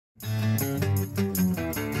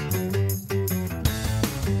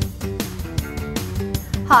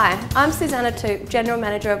Hi, I'm Susanna TOOP, General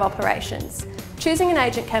Manager of Operations. Choosing an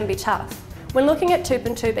agent can be tough. When looking at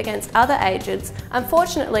TOOP+TOOP against other agents,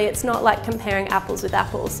 unfortunately it's not like comparing apples with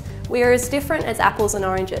apples. We are as different as apples and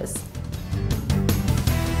oranges.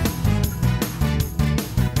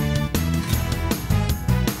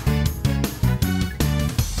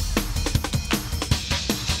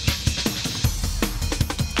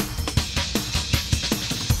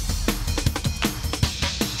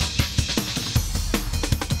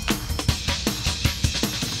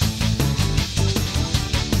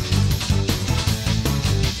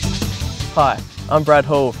 Hi, I'm Brad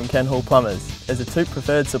Hall from Ken Hall Plumbers. As a TOOP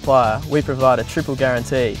preferred supplier, we provide a triple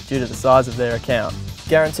guarantee due to the size of their account.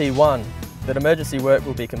 Guarantee 1, that emergency work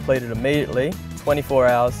will be completed immediately, 24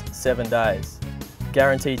 hours, 7 days.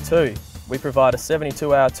 Guarantee 2, we provide a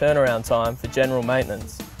 72-hour turnaround time for general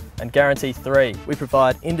maintenance. And Guarantee 3, we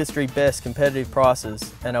provide industry best competitive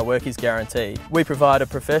prices and our work is guaranteed. We provide a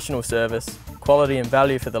professional service, quality and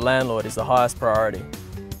value for the landlord is the highest priority.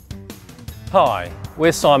 Hi,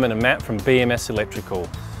 we're Simon and Matt from BMS Electrical.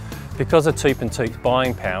 Because of TOOP+TOOP's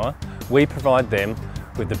buying power, we provide them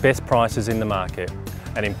with the best prices in the market.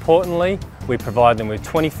 And importantly, we provide them with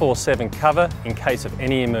 24/7 cover in case of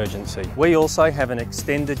any emergency. We also have an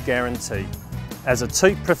extended guarantee. As a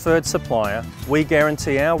TOOP preferred supplier, we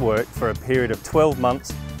guarantee our work for a period of 12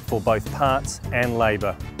 months for both parts and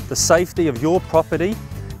labour. The safety of your property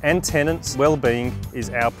and tenants' well-being is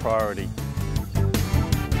our priority.